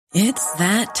It's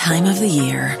that time of the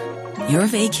year. Your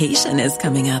vacation is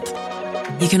coming up.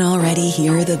 You can already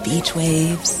hear the beach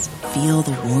waves, feel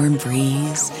the warm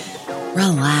breeze,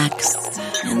 relax,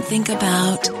 and think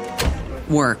about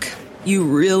work. You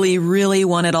really, really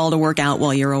want it all to work out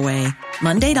while you're away.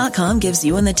 Monday.com gives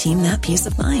you and the team that peace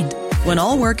of mind. When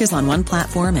all work is on one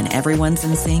platform and everyone's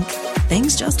in sync,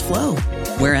 things just flow.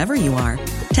 Wherever you are,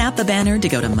 tap the banner to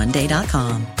go to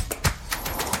Monday.com.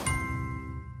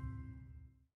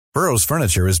 Burrow's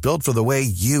furniture is built for the way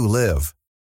you live.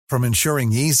 From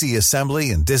ensuring easy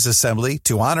assembly and disassembly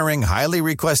to honoring highly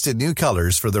requested new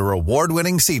colors for their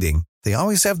award-winning seating, they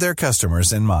always have their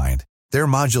customers in mind. Their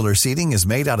modular seating is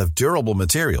made out of durable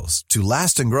materials to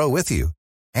last and grow with you.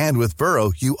 And with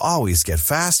Burrow, you always get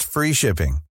fast, free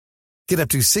shipping. Get up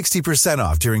to 60%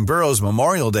 off during Burrow's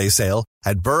Memorial Day sale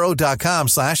at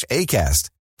burrow.com/ACAST.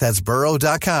 That's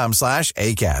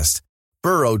burrow.com/ACAST.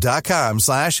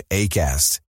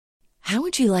 burrow.com/ACAST. How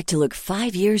would you like to look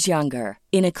 5 years younger?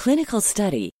 In a clinical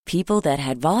study, people that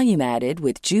had volume added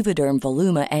with Juvederm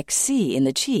Voluma XC in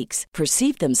the cheeks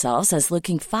perceived themselves as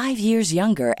looking 5 years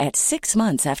younger at 6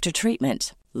 months after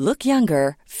treatment. Look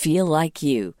younger, feel like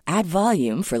you. Add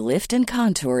volume for lift and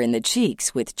contour in the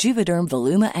cheeks with Juvederm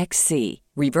Voluma XC.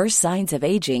 Reverse signs of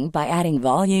aging by adding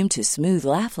volume to smooth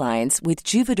laugh lines with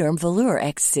Juvederm Volure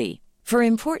XC. For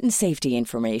important safety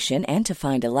information and to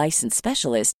find a licensed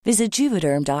specialist, visit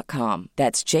Juvederm.com.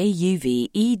 That's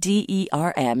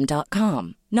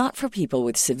JUVEDERM.com. Not for people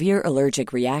with severe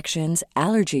allergic reactions,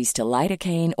 allergies to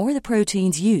lidocaine, or the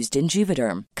proteins used in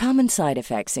Juvederm. Common side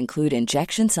effects include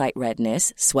injection site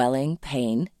redness, swelling,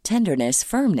 pain, tenderness,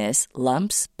 firmness,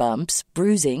 lumps, bumps,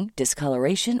 bruising,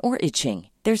 discoloration, or itching.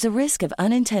 There's a risk of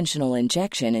unintentional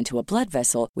injection into a blood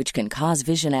vessel, which can cause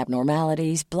vision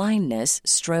abnormalities, blindness,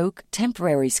 stroke,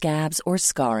 temporary scabs, or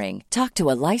scarring. Talk to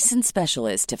a licensed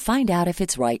specialist to find out if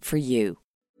it's right for you.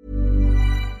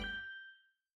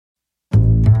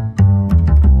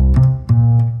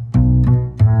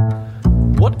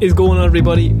 What is going on,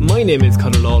 everybody? My name is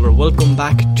Conor Lawler. Welcome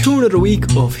back to another week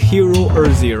of Hero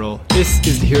or Zero. This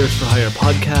is the Heroes for Hire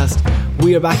podcast.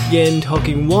 We are back again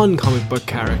talking one comic book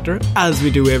character, as we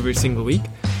do every single week.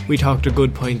 We talk their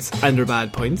good points and their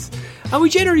bad points, and we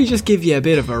generally just give you a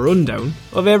bit of a rundown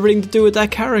of everything to do with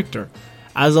that character.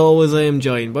 As always, I am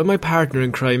joined by my partner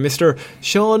in crime, Mr.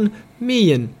 Sean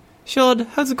Meehan. Sean,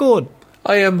 how's it going?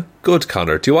 I am good,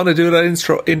 Connor. Do you want to do that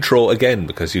intro again?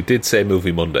 Because you did say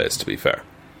Movie Mondays, to be fair.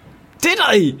 Did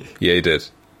I? Yeah, you did.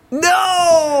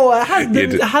 No!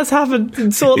 It has happened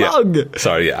in so long.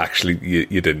 Sorry, actually,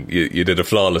 you didn't. You did a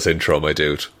flawless intro, my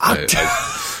dude. I've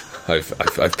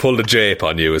pulled a jape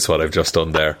on you, is what I've just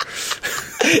done there.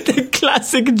 The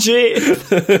classic jape.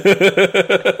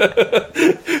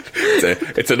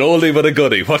 It's an oldie but a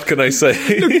goodie. What can I say?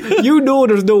 Look, you know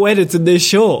there's no edits in this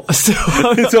show, so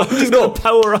I'm just going to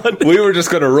power on. We were just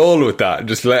going to roll with that and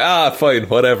just be like, fine,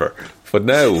 whatever. But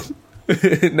now...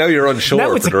 now you're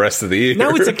unsure for the rest of the year.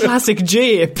 Now it's a classic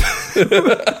jape.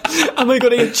 Am I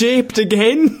going to get japed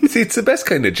again? See, it's the best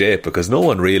kind of jape because no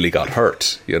one really got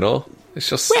hurt, you know? It's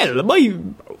just... Well, my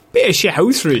bit of shit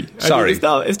housery. Sorry.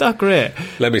 It's not great.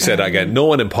 Let me say that again. No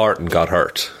one important got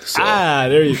hurt. So.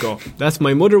 There you go. That's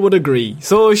my mother would agree.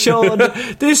 So, Sean,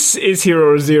 this is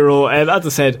Hero Zero, and as I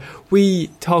said, we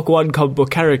talk one comic book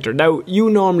character. Now, you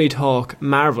normally talk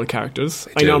Marvel characters.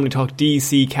 I normally talk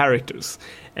DC characters.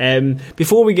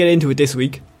 Before we get into it this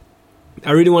week,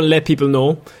 I really want to let people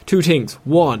know two things.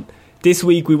 One, this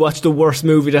week we watched the worst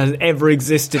movie that has ever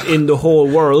existed in the whole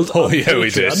world. Oh yeah, we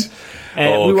did.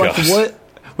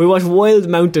 We watched Wild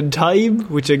Mountain Thyme,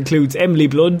 which includes Emily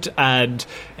Blunt and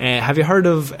have you heard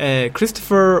of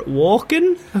Christopher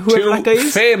Walken? Whoever that guy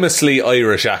is? Famously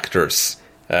Irish actors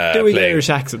doing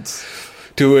Irish accents.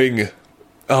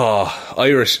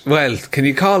 Irish. Well, can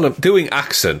you call him doing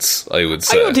accents? I would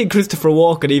say. I don't think Christopher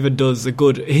Walken even does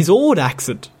his own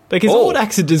accent. Like his own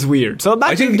accent is weird. So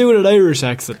imagine him doing an Irish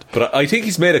accent. But I think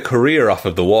he's made a career off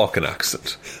of the Walken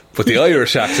accent. But the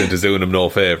Irish accent is doing him no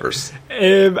favours.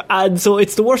 And so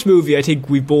it's the worst movie I think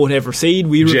we've both ever seen.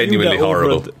 We genuinely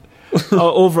horrible.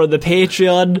 Over on the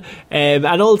Patreon, and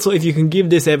also if you can give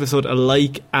this episode a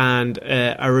like and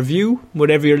a review,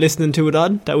 whatever you're listening to it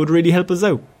on, that would really help us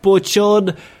out. But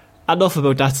Sean, enough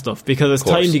about that stuff, because it's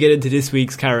time to get into this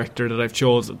week's character that I've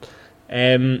chosen,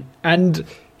 and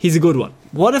he's a good one.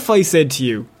 What if I said to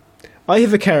you, I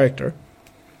have a character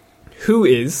who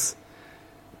is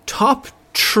top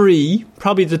 3,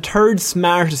 probably the 3rd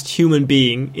smartest human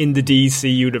being in the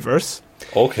DC universe.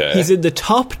 Okay. He's in the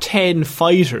top 10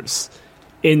 fighters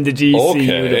in the DC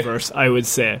universe, I would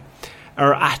say,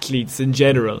 or athletes in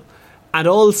general. And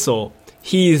also,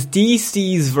 he is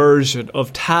DC's version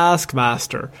of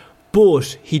Taskmaster,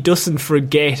 but he doesn't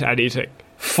forget anything.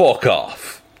 Fuck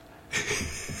off.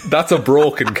 That's a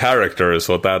broken character is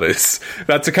what that is.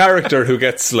 That's a character who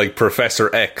gets like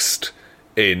Professor X'd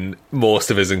in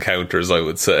most of his encounters, I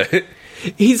would say.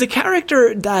 He's a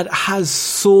character that has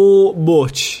so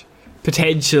much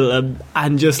potential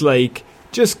and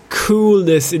just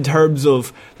coolness in terms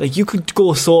of, like, you could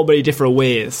go so many different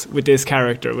ways with this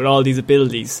character, with all these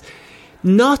abilities.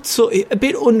 Not so, a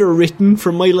bit underwritten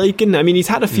for my liking. I mean, he's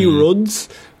had a few runs,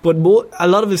 but a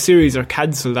lot of his series are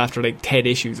cancelled after like 10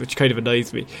 issues, which kind of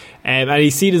annoys me. And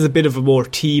he's seen as a bit of a more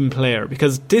team player,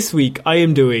 because this week I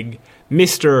am doing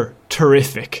Mr.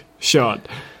 Terrific, Sean.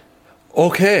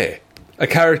 Okay. A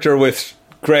character with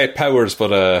great powers,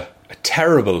 but a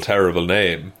terrible, terrible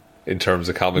name in terms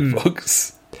of comic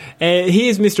books. He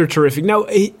is Mr. Terrific. Now,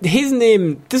 his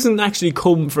name doesn't actually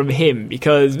come from him,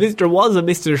 because there was a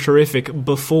Mr. Terrific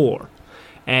before.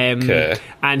 Okay.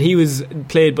 And he was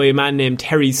played by a man named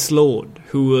Terry Sloan,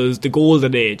 who was the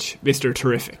Golden Age Mr.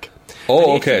 Terrific.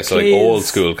 Oh, okay, so like old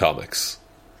school comics.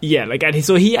 Yeah,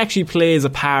 so he actually plays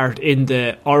a part in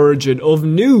the origin of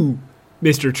new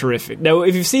Mr. Terrific. Now,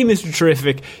 if you've seen Mr.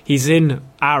 Terrific, he's in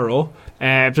Arrow,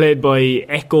 played by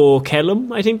Echo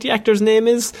Kellum, I think the actor's name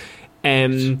is.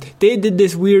 They did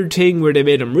this weird thing where they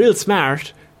made him real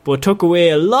smart, but took away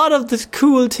a lot of the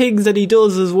cool things that he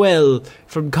does as well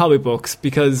from comic books,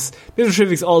 because Mr.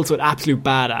 Terrific's also an absolute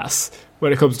badass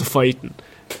when it comes to fighting.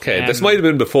 Okay, this might have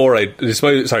been this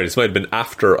might have been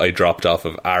after I dropped off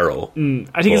of Arrow.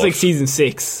 I think it's like season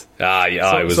 6.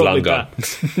 I was long gone.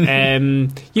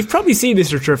 You've probably seen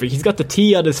Mr. Terrific. He's got the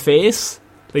T on his face,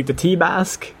 like the T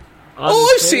mask.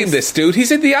 Oh, I've seen this dude.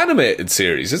 He's in the animated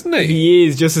series, isn't he? He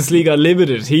is, Justice League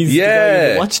Unlimited. He's the guy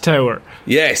in the Watchtower.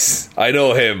 Yes, I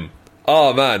know him.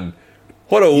 Oh, man.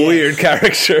 What a weird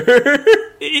character.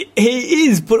 He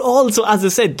is, but also, as I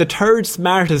said, the third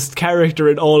smartest character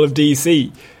in all of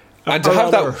DC. And to have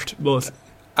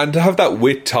that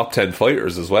with top 10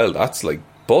 fighters as well, that's like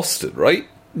busted, right?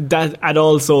 And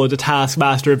also the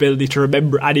Taskmaster ability to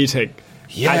remember anything.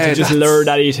 Yeah, and to just learn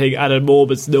anything at a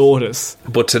moment's notice.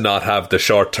 But to not have the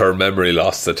short-term memory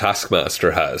loss the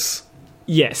Taskmaster has.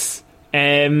 Yes.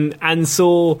 And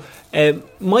so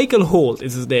Michael Holt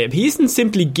is his name. He isn't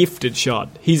simply gifted, Sean.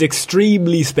 He's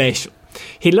extremely special.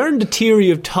 He learned the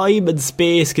theory of time and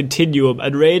space continuum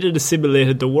and read and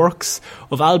assimilated the works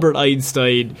of Albert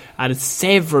Einstein and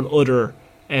several other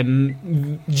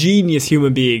genius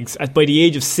human beings by the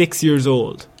age of 6 years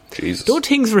old. Jesus. Though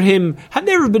things for him have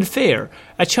never been fair,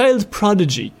 a child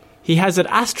prodigy, he has an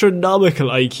astronomical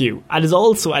IQ and is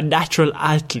also a natural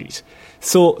athlete.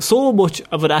 So much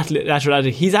of an natural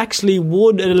athlete, he's actually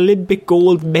won an Olympic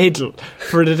gold medal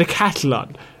for the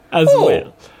decathlon as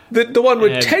well. The one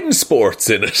with 10 sports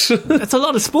in it. That's a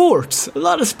lot of sports.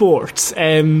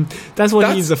 That's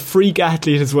why he's a freak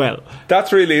athlete as well.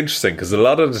 That's really interesting, because a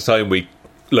lot of the time we,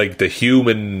 like the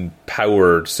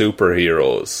human-powered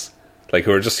superheroes, like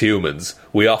who are just humans,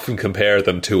 we often compare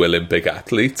them to Olympic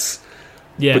athletes.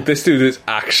 Yeah. But this dude is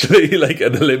actually like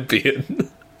an Olympian.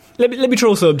 Let me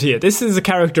throw something to you. This is a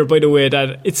character, by the way,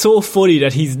 that it's so funny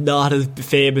that he's not as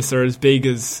famous or as big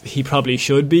as he probably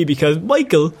should be, because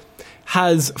Michael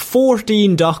has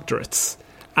 14 doctorates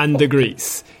and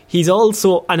degrees. He's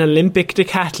also an Olympic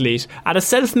decathlete and a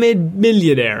self-made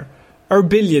millionaire. Or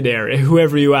billionaire,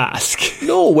 whoever you ask.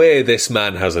 No way this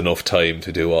man has enough time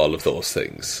to do all of those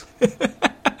things.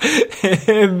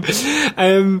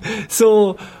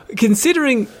 So,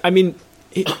 considering, I mean,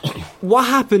 what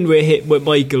happened with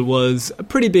Michael was a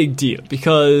pretty big deal,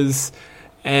 because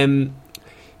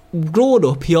growing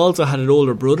up, he also had an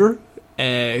older brother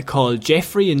called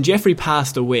Jeffrey, and Jeffrey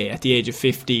passed away at the age of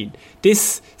 15.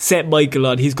 This set Michael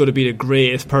on, he's going to be the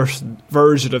greatest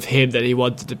version of him that he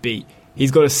wanted to be.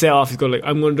 He's going to set off, he's going to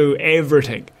I'm going to do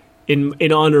everything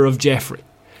in honour of Jeffrey.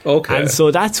 Okay. And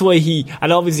so that's why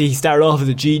and obviously he started off as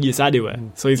a genius anyway.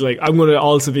 So he's like, I'm going to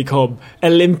also become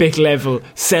Olympic level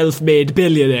self-made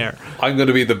billionaire. I'm going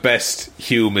to be the best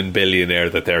human billionaire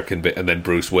that there can be. And then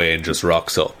Bruce Wayne just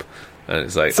rocks up. And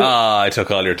it's like, I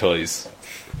took all your toys.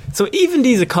 So even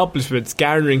these accomplishments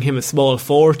garnering him a small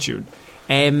fortune,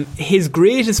 his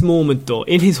greatest moment though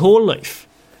in his whole life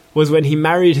was when he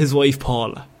married his wife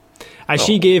Paula. And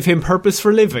she gave him purpose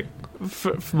for living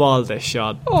from all this,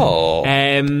 Sean. Oh,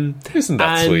 isn't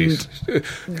that sweet?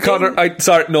 Connor,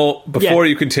 before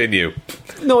you continue.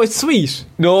 No, it's sweet.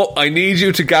 No, I need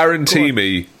you to guarantee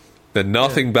me that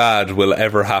nothing bad will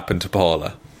ever happen to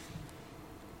Paula.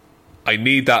 I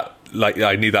need that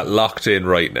locked in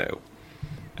right now.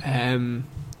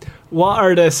 what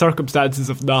are the circumstances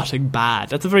of nothing bad?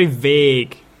 That's a very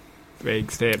vague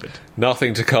statement.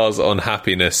 Nothing to cause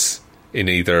unhappiness in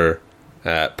either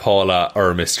Paula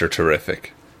or Mr.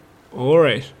 Terrific. All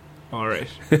right. But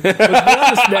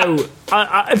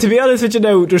to be honest with you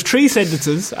now, there's 3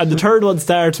 sentences, and the third one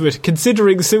starts with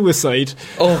considering suicide.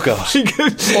 Oh God.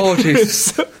 Oh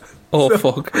Jesus.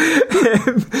 Fuck.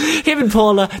 Him and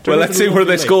Paula. Well, let's see where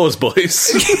this goes,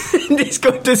 boys. this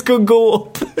could go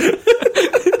up.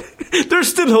 There's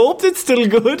still hope. It's still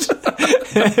good.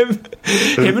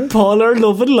 Him and Paula are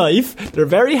loving life. They're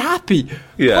very happy.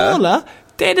 Yeah. Paula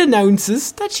then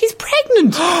announces that she's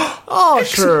pregnant. Oh,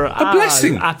 sure. A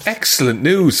blessing. Excellent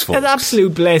news, folks. An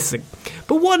absolute blessing.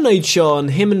 But one night, Sean,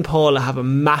 him and Paula have a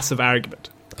massive argument.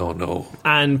 Oh, no.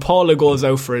 And Paula goes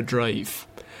out for a drive.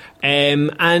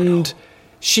 And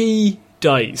she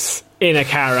dies in a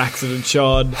car accident,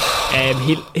 Sean.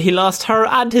 He lost her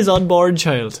and his unborn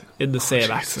child in the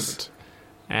same accident.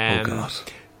 Oh, God.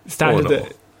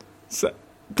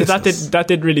 That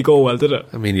didn't really go well, did it?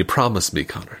 I mean, you promised me,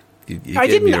 Connor. I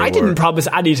didn't promise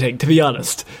anything, to be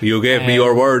honest. You gave me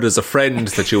your word as a friend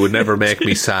that you would never make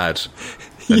me sad.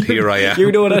 And here I am.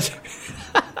 You know that.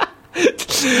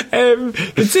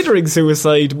 Considering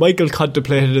suicide, Michael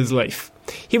contemplated his life.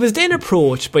 He was then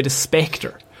approached by the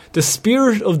Spectre, the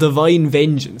spirit of divine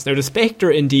vengeance. Now, the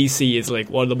Spectre in DC is like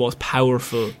one of the most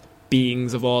powerful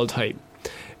beings of all time.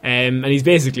 And he's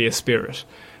basically a spirit.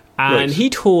 And he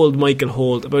told Michael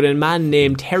Holt about a man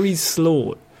named Terry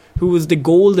Sloan, who was the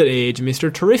Golden Age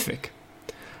Mr. Terrific.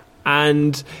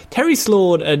 And Terry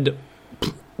Sloan and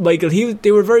Michael,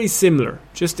 they were very similar,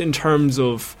 just in terms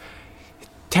of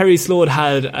Terry Sloan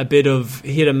had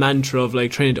a mantra of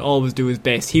like trying to always do his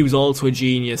best. He was also a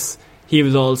genius. He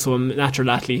was also a natural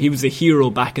athlete. He was a hero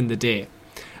back in the day.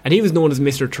 And he was known as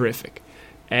Mr. Terrific.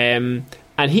 And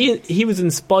he was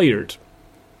inspired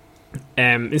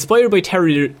by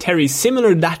Terry's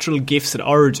similar natural gifts at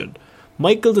origin.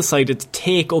 Michael decided to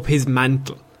take up his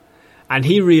mantle, and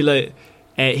he realized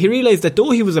that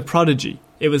though he was a prodigy,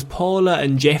 it was Paula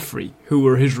and Jeffrey who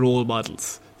were his role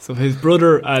models. So his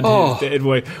brother and his dead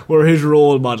wife were his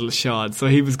role models, Sean. So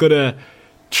he was going to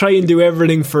try and do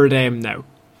everything for them now.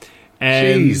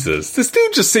 Jesus, this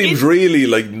dude just seems really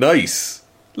like nice.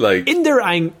 Like in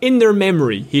their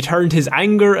memory, he turned his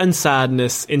anger and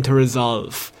sadness into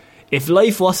resolve. If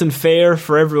life wasn't fair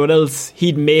for everyone else,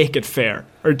 he'd make it fair,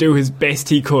 or do his best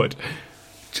he could.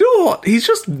 Do you know what? He's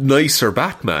just nicer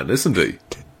Batman, isn't he?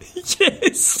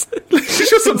 Yes. He's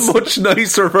just a much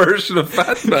nicer version of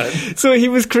Batman. So he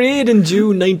was created in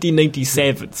June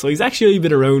 1997, so he's actually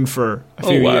been around for a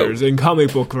few years in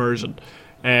comic book version.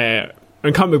 In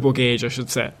comic book age, I should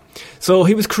say. So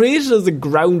he was created as a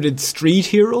grounded street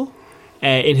hero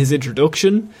in his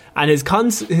introduction, and his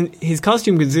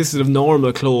costume consisted of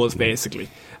normal clothes, basically,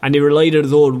 and he relied on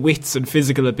his own wits and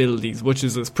physical abilities, much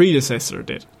as his predecessor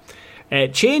did.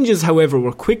 Changes, however,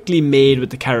 were quickly made with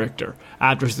the character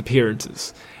after his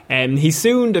appearances. He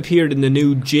soon appeared in the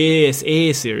new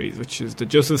JSA series, which is the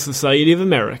Justice Society of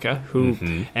America, who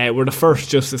were the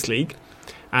first Justice League,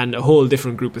 and a whole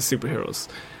different group of superheroes.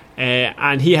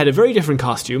 And he had a very different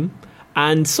costume,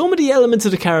 and some of the elements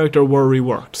of the character were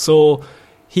reworked. So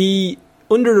he,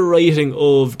 under the writing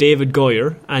of David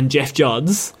Goyer and Jeff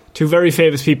Johns, two very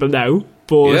famous people now,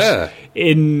 but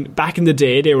back in the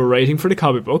day they were writing for the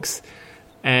comic books,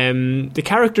 the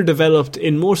character developed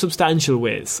in more substantial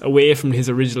ways away from his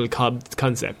original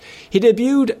concept. He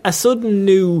debuted a sudden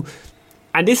new,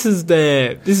 and this is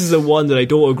the one that I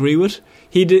don't agree with.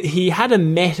 He had a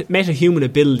metahuman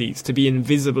abilities to be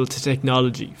invisible to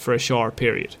technology for a short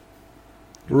period.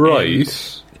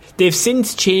 Right. They've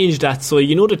since changed that, so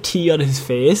you know the T on his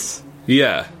face?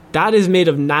 Yeah. That is made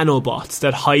of nanobots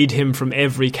that hide him from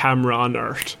every camera on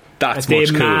Earth. That's much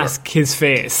cooler. They mask his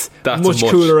face. That's much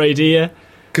cooler idea.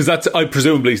 Because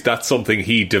presumably that's something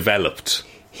he developed.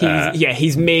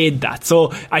 He's made that.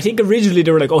 So I think originally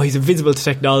they were like, oh, he's invisible to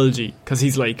technology because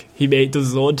he's like does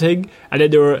his own thing. And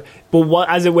then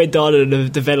as it went on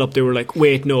and developed, they were like,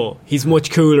 wait, no, he's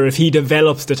much cooler if he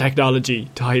develops the technology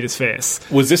to hide his face.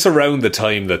 Was this around the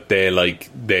time that they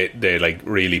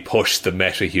really pushed the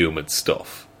metahuman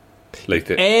stuff?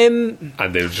 And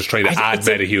they were just trying to add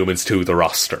metahumans to the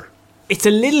roster. It's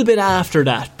a little bit after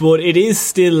that, but it is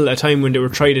still a time when they were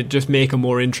trying to just make him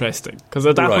more interesting. Because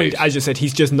at that point, as you said,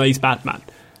 he's just nice Batman.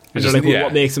 And they're like, well,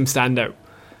 what makes him stand out?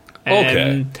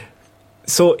 Okay.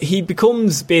 So he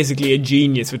becomes basically a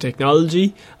genius with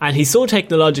technology, and he's so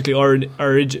technologically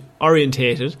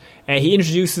orientated, he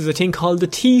introduces a thing called the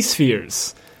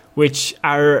T-spheres, which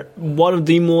are one of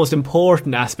the most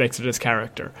important aspects of this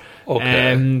character.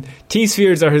 Okay.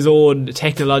 T-spheres are his own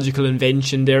technological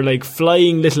invention. They're like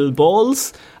flying little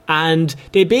balls, and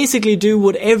they basically do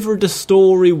whatever the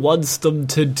story wants them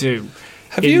to do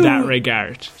that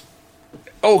regard.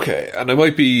 Okay, and I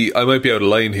might be out of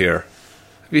line here.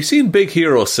 Have you seen Big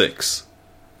Hero 6?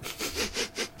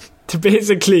 To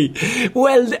basically,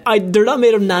 well, they're not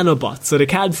made of nanobots, so they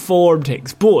can't form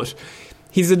things. But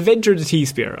he's invented the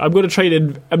T-sphere. I'm going to try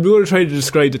to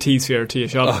describe the T-sphere to you,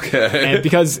 Sean. Okay.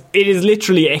 Because it is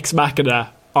literally ex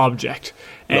machina object.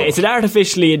 It's an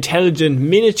artificially intelligent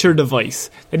miniature device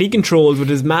that he controls with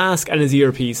his mask and his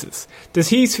earpieces. The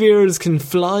T-spheres can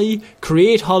fly,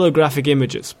 create holographic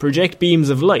images, project beams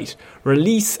of light,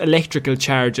 release electrical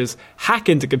charges, hack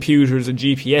into computers and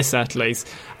GPS satellites,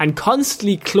 and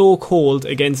constantly cloak hold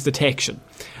against detection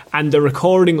and the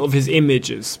recording of his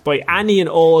images by any and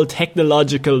all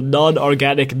technological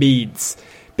non-organic means,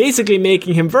 basically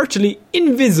making him virtually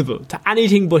invisible to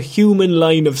anything but human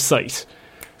line of sight.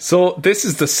 So this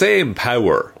is the same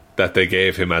power that they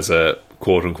gave him as a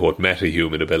quote-unquote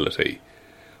meta-human ability,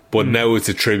 but now it's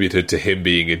attributed to him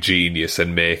being a genius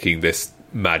and making this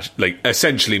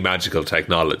essentially magical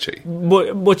technology.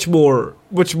 Much more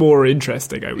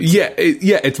interesting, I would say.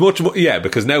 It's much more. Yeah,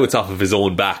 because now it's off of his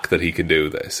own back that he can do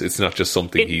this. It's not just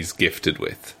something he's gifted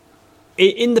with.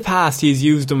 In the past, he's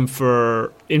used them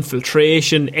for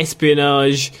infiltration,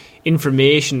 espionage,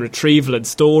 information retrieval and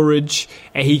storage.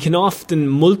 He can often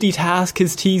multitask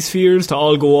his T-spheres to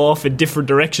all go off in different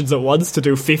directions at once to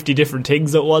do 50 different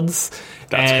things at once.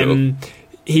 That's cool.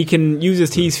 He can use his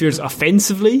T-spheres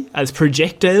offensively as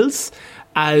projectiles,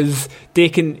 as he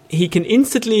can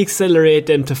instantly accelerate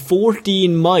them to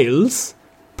 14 miles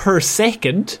per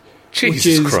second, Jesus which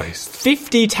is Christ.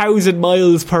 50,000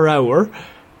 miles per hour.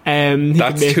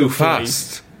 That's too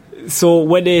fast. So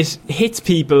when it hits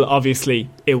people, obviously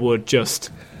it would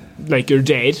just you're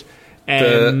dead.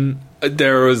 It's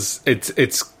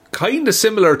kind of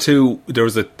similar to, there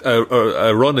was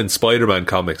a run in Spider-Man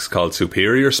comics called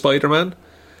Superior Spider-Man,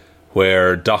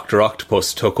 where Dr.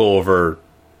 Octopus took over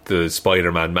the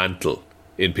Spider-Man mantle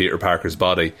in Peter Parker's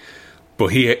body, but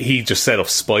he just set up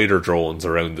spider drones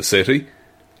around the city,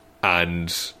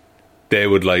 and they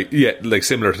would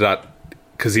similar to that,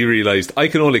 because he realised I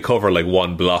can only cover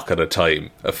one block at a time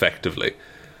effectively.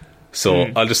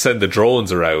 So I'll just send the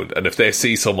drones around, and if they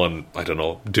see someone, I don't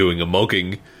know, doing a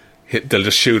mugging, they'll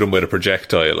just shoot him with a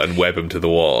projectile and web him to the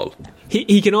wall.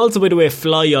 He can also, by the way,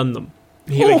 fly on them.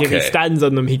 If he stands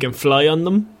on them, he can fly on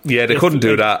them. Yeah, they couldn't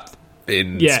do that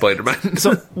in Spider-Man.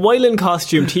 So while in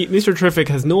costume, Mr. Terrific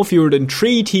has no fewer than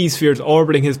 3 T-spheres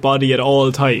orbiting his body at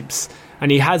all times,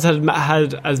 and he has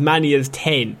had as many as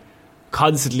 10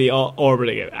 constantly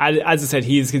orbiting it. As I said,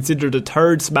 he is considered the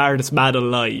 3rd smartest man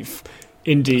alive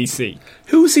in DC.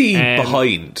 Who's he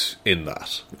behind in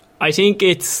that? I think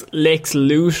it's Lex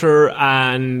Luthor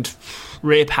and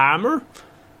Ray Palmer.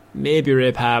 Maybe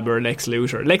Ray Palmer, Lex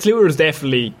Luthor. Lex Luthor is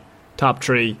definitely top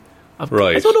 3.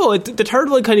 Right. I don't know, the third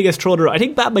one kind of gets thrown around. I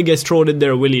think Batman gets thrown in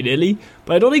there willy-nilly,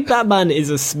 but I don't think Batman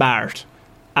is as smart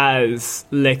as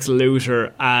Lex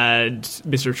Luthor and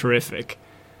Mr. Terrific.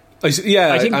 I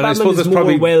think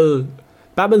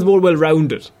Batman's more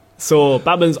well-rounded. So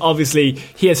Batman's obviously,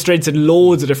 he has strengths in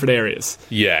loads of different areas.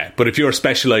 Yeah, but if you're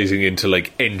specialising into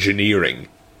engineering,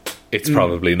 it's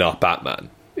probably not Batman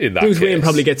in that Bruce case. Wayne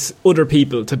probably gets other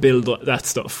people to build that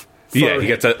stuff. Yeah, he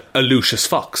gets a Lucius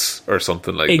Fox or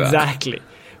something like that. Exactly.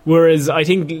 Whereas I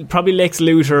think probably Lex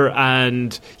Luthor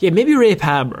and maybe Ray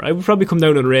Palmer. I would probably come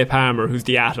down on Ray Palmer, who's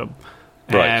the Atom.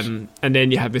 Right. And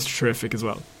then you have Mr. Terrific as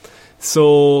well.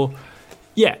 So,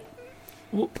 yeah.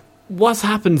 What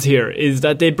happens here is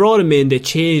that they brought him in, they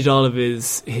changed all of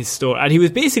his story, and he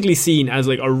was basically seen as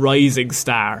a rising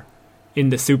star in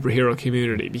the superhero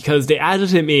community because they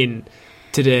added him in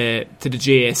to the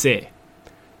JSA.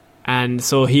 And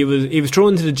so he was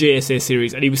thrown into the JSA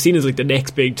series, and he was seen as the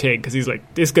next big thing because he's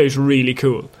this guy's really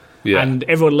cool. Yeah. And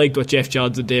everyone liked what Jeff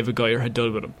Johns and David Goyer had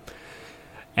done with him.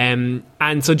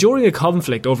 And so during a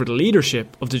conflict over the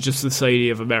leadership of the Justice Society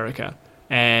of America,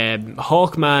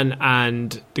 Hawkman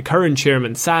and the current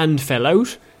chairman Sand fell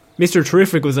out. Mr.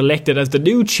 Terrific was elected as the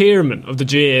new chairman of the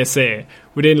JSA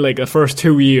within the first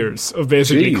 2 years of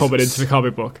basically coming into the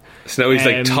comic book. So now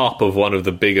he's top of one of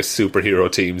the biggest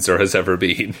superhero teams there has ever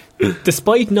been.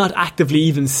 Despite not actively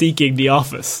even seeking the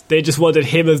office, they just wanted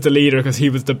him as the leader because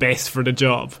he was the best for the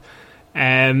job.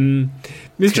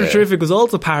 Mr. Terrific was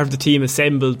also part of the team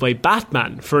assembled by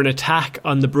Batman for an attack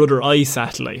on the Brother Eye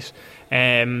satellite,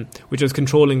 which was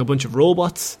controlling a bunch of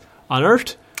robots on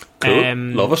Earth.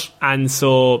 Cool. Love it. And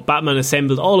so Batman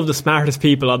assembled all of the smartest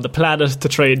people on the planet to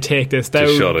try and take this down.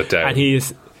 To shut it down.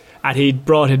 And he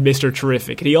brought in Mr.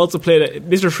 Terrific. And he also played...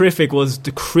 Mr. Terrific was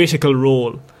the critical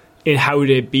role in how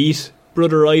they beat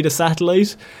Brother Eye the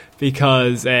Satellite,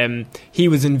 because he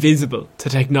was invisible to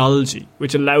technology,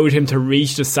 which allowed him to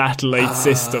reach the satellite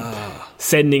system,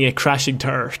 sending it crashing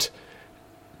to Earth.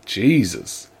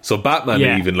 Jesus. So Batman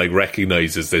even like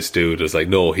recognises this dude as like,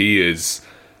 no, he is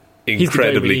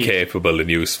incredibly capable and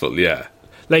useful. Yeah,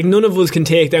 like none of us can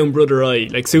take down Brother Eye.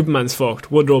 Like Superman's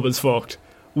fucked, Wonder Woman's fucked.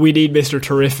 We need Mr.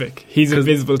 Terrific. He's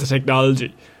invisible to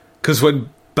technology. Because when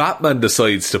Batman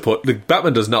decides to put... Like,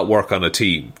 Batman does not work on a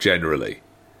team, generally.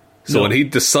 So when he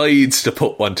decides to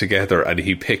put one together and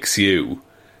he picks you,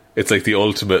 it's like the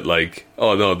ultimate, like,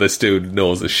 oh no, this dude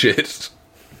knows his shit.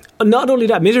 Not only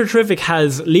that, Mr. Terrific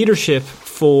has leadership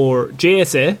for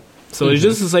JSA, so the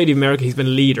Justice Society of America, he's been a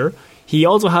leader. He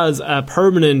also has a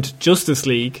permanent Justice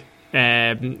League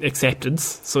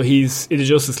acceptance, so he's in the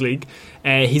Justice League.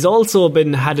 He's also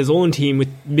had his own team with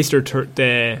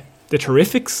the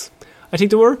Terrifics, I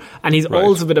think they were, and he's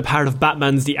also been a part of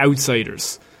Batman's The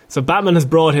Outsiders. So Batman has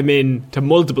brought him in to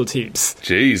multiple teams.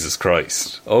 Jesus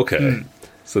Christ. Okay.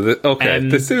 So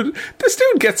this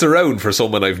dude gets around for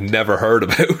someone I've never heard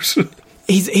about.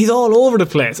 he's all over the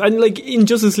place, and like in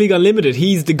Justice League Unlimited,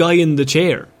 he's the guy in the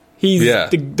chair. He's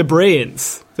the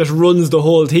brains that runs the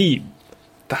whole team.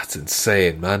 That's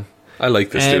insane, man. I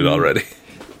like this dude already.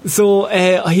 So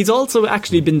he's also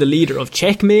actually been the leader of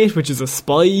Checkmate, which is a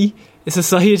spy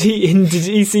society in the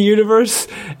DC universe.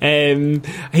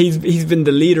 He's been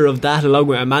the leader of that along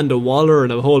with Amanda Waller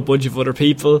and a whole bunch of other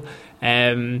people.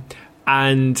 And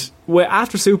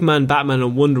after Superman, Batman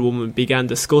and Wonder Woman began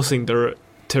discussing to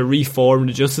reform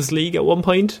the Justice League at one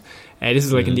point, this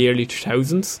is like in the early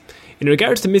 2000s. In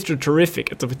regards to Mr.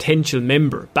 Terrific as a potential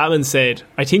member, Batman said,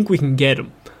 "I think we can get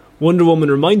him." Wonder Woman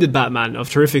reminded Batman of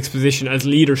Terrific's position as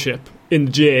leadership in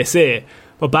the JSA,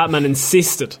 but Batman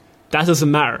insisted, "That doesn't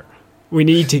matter. We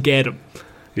need to get him.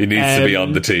 He needs to be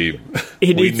on the team.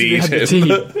 He needs to be on the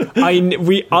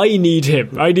team. I need him.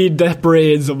 I need the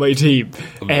brains on my team."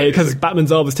 Because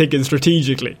Batman's always thinking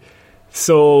strategically.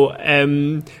 So,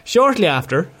 shortly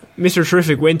after, Mr.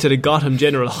 Terrific went to the Gotham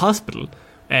General Hospital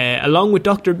along with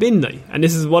Dr. Midnight. And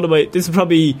this is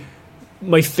probably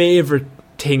my favourite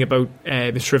thing about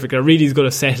Mr. Terrific. I really is going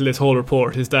to settle this whole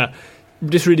report, is that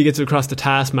this really gets across the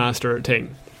Taskmaster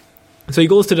thing. So he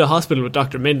goes to the hospital with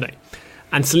Dr. Midnight,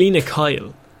 and Selina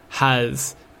Kyle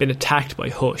has been attacked by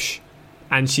Hush,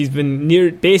 and she's been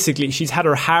she's had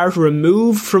her heart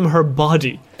removed from her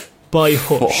body by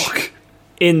Hush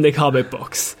in the comic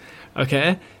books.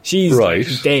 Okay?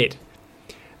 She's dead.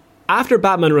 After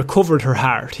Batman recovered her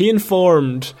heart, he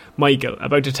informed Michael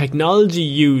about the technology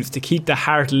used to keep the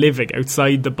heart living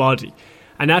outside the body.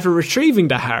 And after retrieving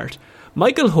the heart,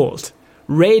 Michael Holt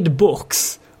read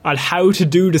books on how to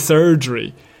do the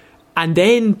surgery, and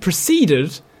then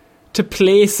proceeded to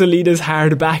place Selina's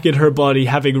heart back in her body,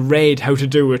 having read how to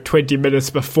do it 20 minutes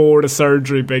before the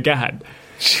surgery began.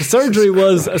 The surgery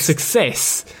was a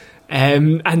success,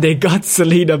 and they got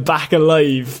Selina back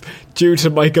alive due to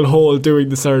Michael Holt doing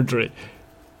the surgery.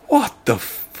 What the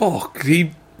fuck?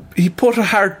 He put a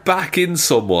heart back in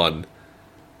someone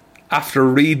after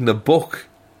reading a book,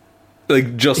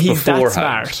 like just beforehand.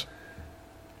 That smart.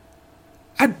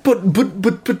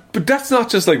 But that's not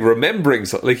just like remembering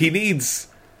something. Like, he needs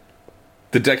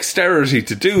the dexterity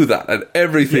to do that and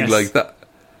everything like that.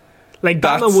 Like,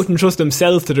 Batman wouldn't trust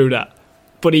himself to do that,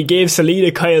 but he gave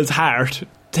Selina Kyle's heart.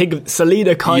 Think of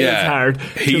Selina Kyle's heart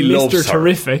to Mr.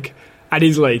 Terrific, and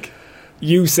he's like,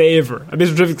 "You save her." And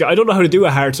Mr. Terrific's like, "I don't know how to do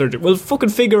a heart surgery." Well, fucking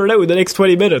figure it out in the next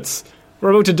 20 minutes. We're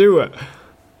about to do it.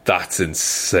 That's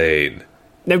insane.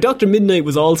 Now, Dr. Midnight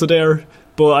was also there,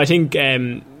 but I think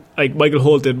like Michael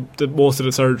Holt did most of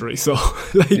the surgery, so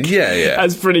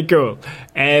that's pretty cool.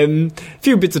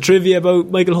 Few bits of trivia about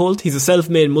Michael Holt. He's a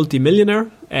self-made multi-millionaire.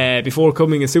 Before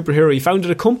becoming a superhero, he founded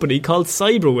a company called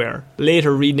Cyberware,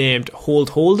 later renamed Holt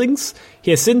Holdings.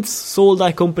 He has since sold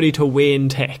that company to Wayne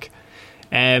Tech.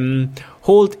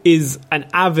 Holt is an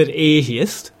avid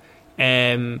atheist.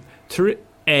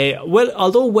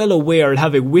 Although well aware and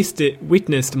having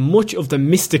witnessed much of the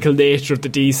mystical nature of the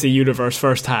DC universe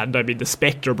firsthand, I mean, the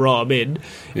Spectre brought him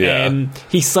in,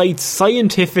 he cites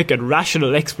scientific and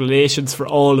rational explanations for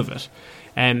all of it.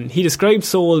 He described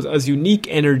souls as unique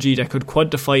energy that could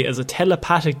quantify as a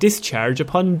telepathic discharge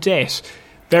upon death.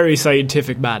 Very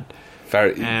scientific man.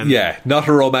 Not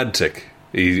a romantic.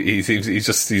 He seems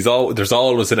there's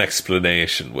always an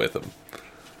explanation with him.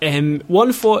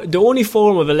 The only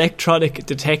form of electronic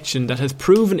detection that has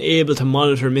proven able to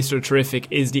monitor Mr. Terrific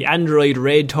is the android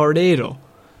Red Tornado.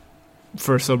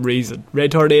 For some reason,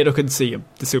 Red Tornado can see him,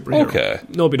 the superhero. Okay.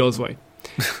 Nobody knows why.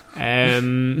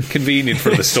 Convenient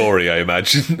for the story, I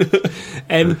imagine.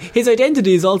 His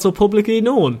identity is also publicly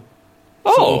known.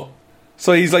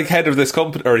 So he's like head of this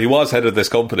company, or he was head of this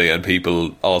company, and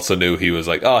people also knew he was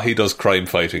like, he does crime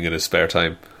fighting in his spare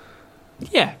time.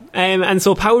 Yeah, and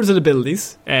so powers and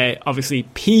abilities, obviously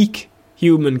peak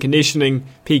human conditioning,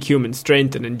 peak human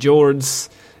strength and endurance.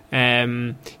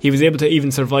 He was able to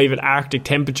even survive at Arctic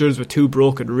temperatures with 2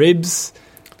 broken ribs.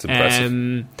 It's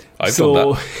impressive. I've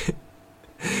done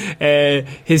that.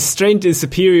 His strength is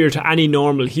superior to any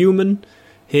normal human.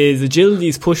 His agility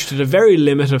is pushed to the very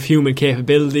limit of human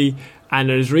capability,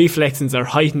 and his reflexes are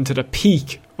heightened to the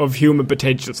peak of human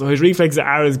potential. So his reflexes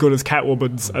are as good as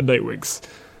Catwoman's and Nightwing's.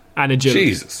 And agility.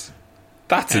 Jesus,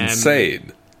 that's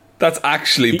insane. That's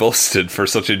actually busted for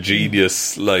such a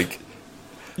genius,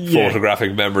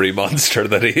 photographic memory monster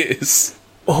that he is.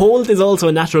 Holt is also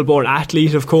a natural-born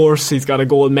athlete, of course. He's got a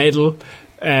gold medal.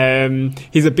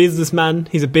 He's a businessman.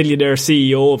 He's a billionaire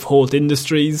CEO of Holt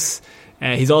Industries.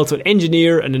 He's also an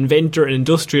engineer, an inventor, an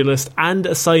industrialist, and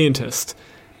a scientist.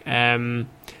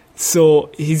 So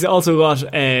he's also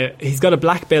got a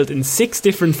black belt in 6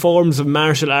 different forms of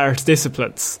martial arts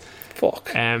disciplines.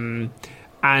 Fuck.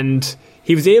 And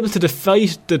he was able to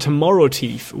defeat the Tomorrow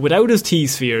Thief without his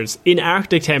T-spheres in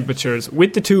Arctic temperatures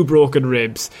with the 2 broken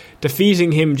ribs,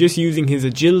 defeating him just using his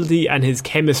agility and his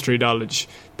chemistry knowledge.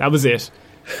 That was it.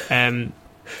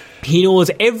 He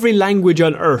knows every language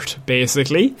on Earth,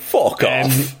 basically. Fuck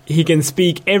off. He can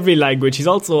speak every language. He's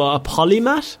also a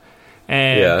polymath.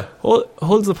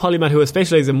 Holds a polymath who has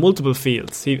specialised in multiple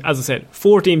fields. He, as I said,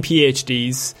 14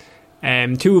 PhDs,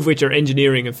 2 of which are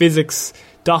engineering and physics,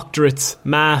 doctorates,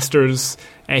 masters.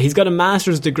 He's got a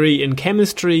master's degree in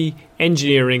chemistry,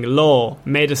 engineering, law,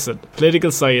 medicine,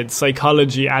 political science,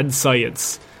 psychology, and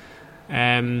science.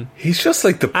 He's just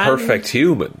like the perfect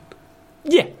human.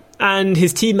 Yeah, and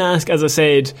his T-mask, as I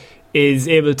said, is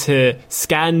able to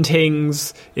scan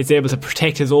things. It's able to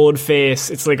protect his own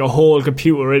face. It's like a whole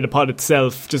computer in upon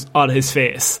itself, just on his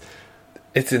face.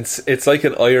 It's like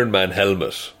an Iron Man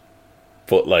helmet,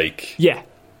 but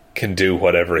can do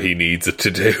whatever he needs it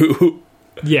to do.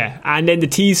 Yeah, and then the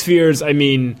T-spheres, I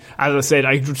mean, as I said,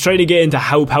 I try to get into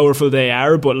how powerful they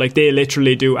are, but they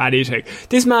literally do anything.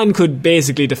 This man could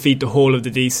basically defeat the whole of the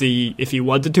DC if he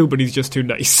wanted to, but he's just too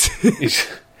nice.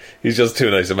 He's just too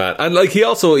nice a man. And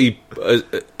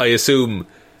I assume,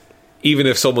 even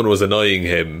if someone was annoying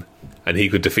him and he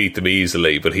could defeat them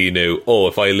easily, but he knew,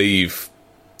 if I leave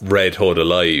Red Hood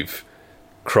alive,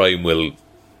 crime will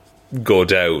go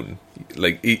down.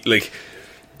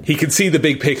 He can see the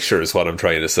big picture is what I'm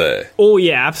trying to say. Oh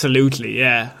yeah, absolutely,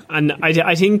 yeah. And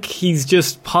I think he's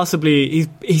just possibly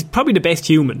he's probably the best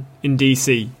human in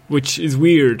DC, which is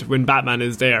weird when Batman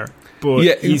is there. But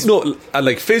yeah,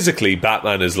 and physically,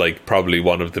 Batman is probably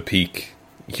one of the peak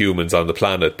humans on the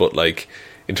planet. But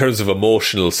in terms of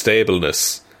emotional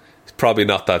stableness, it's probably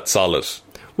not that solid.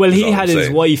 Well, he had his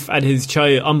wife and his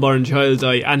unborn child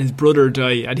die, and his brother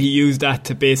die, and he used that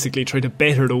to basically try to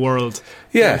better the world.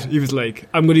 Yeah, but he was like,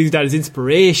 "I'm going to use that as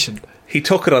inspiration." He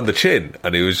took it on the chin,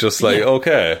 and he was just like,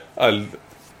 "Okay, I'll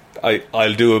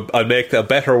make a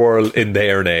better world in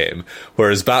their name."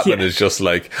 Whereas Batman is just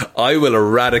like, I will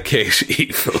eradicate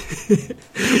evil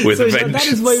with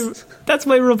vengeance. That's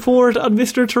my report on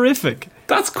Mr. Terrific.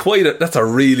 That's a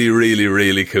really, really,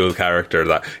 really cool character.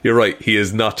 That you're right, he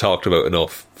is not talked about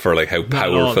enough for how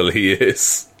powerful he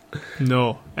is.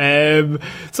 No.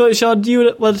 So Sean, do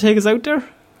you want to take us out there?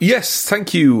 Yes,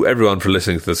 thank you everyone for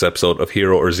listening to this episode of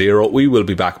Hero or Zero. We will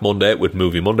be back Monday with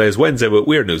Movie Mondays, Wednesday with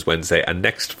Weird News Wednesday, and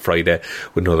next Friday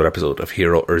with another episode of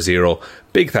Hero or Zero.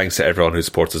 Big thanks to everyone who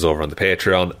supports us over on the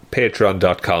Patreon,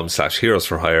 patreon.com/Heroes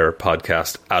for Hire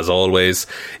podcast. As always,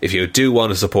 if you do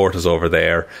want to support us over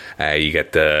there, you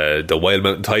get the Wild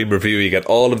Mountain Time review, you get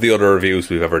all of the other reviews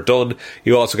we've ever done.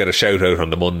 You also get a shout out on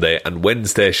the Monday and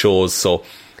Wednesday shows, so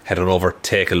head on over,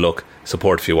 take a look,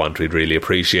 support if you want, we'd really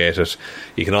appreciate it.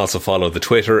 You can also follow the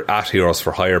Twitter at Heroes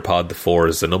for Hire Pod, the 4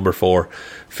 is the number 4.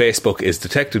 Facebook is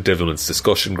Detective Divilment's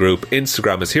discussion group,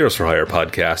 Instagram is Heroes for Hire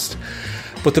Podcast.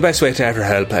 But the best way to ever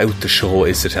help out the show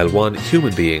is to tell one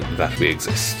human being that we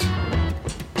exist.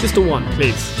 Just a one,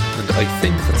 please. And I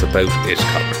think that's about it,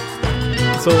 Connor.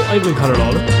 So I've been Connor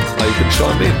Lawler. I've been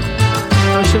Sean Bean.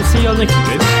 I shall see you all next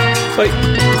week. Bye.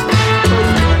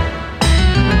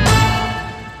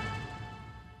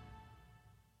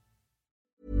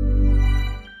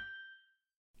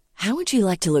 How How would you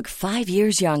like to look 5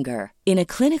 years younger? In a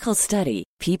clinical study,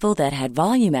 people that had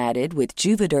volume added with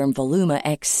Juvederm Voluma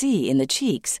XC in the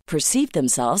cheeks perceived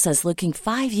themselves as looking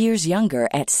 5 years younger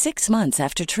at 6 months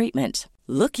after treatment.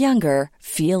 Look younger,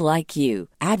 feel like you.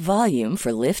 Add volume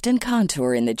for lift and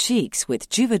contour in the cheeks with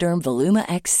Juvederm Voluma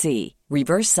XC.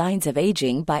 Reverse signs of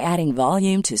aging by adding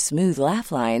volume to smooth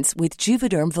laugh lines with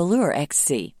Juvederm Volure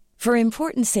XC. For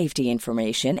important safety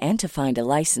information and to find a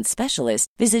licensed specialist,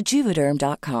 visit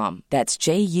Juvederm.com. That's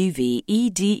JUVEDERM.com.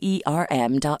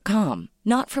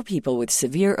 Not for people with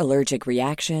severe allergic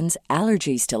reactions,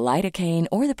 allergies to lidocaine,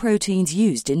 or the proteins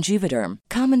used in Juvederm.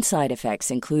 Common side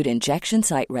effects include injection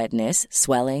site redness,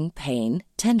 swelling, pain,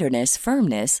 tenderness,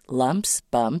 firmness, lumps,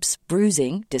 bumps,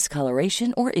 bruising,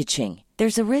 discoloration, or itching.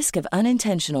 There's a risk of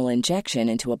unintentional injection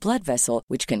into a blood vessel,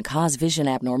 which can cause vision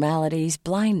abnormalities,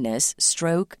 blindness,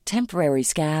 stroke, temporary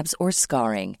scabs, or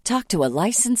scarring. Talk to a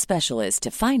licensed specialist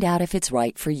to find out if it's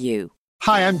right for you.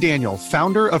 Hi, I'm Daniel,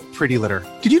 founder of Pretty Litter.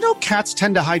 Did you know cats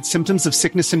tend to hide symptoms of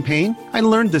sickness and pain? I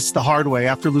learned this the hard way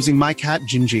after losing my cat,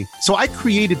 Gingy. So I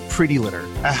created Pretty Litter,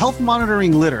 a health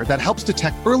monitoring litter that helps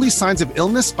detect early signs of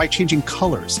illness by changing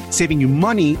colors, saving you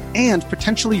money and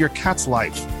potentially your cat's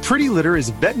life. Pretty Litter is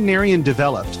veterinarian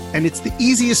developed, and it's the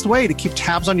easiest way to keep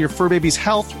tabs on your fur baby's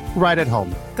health right at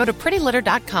home. Go to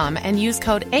prettylitter.com and use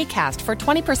code ACAST for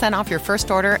 20% off your first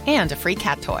order and a free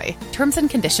cat toy. Terms and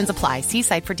conditions apply. See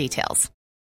site for details.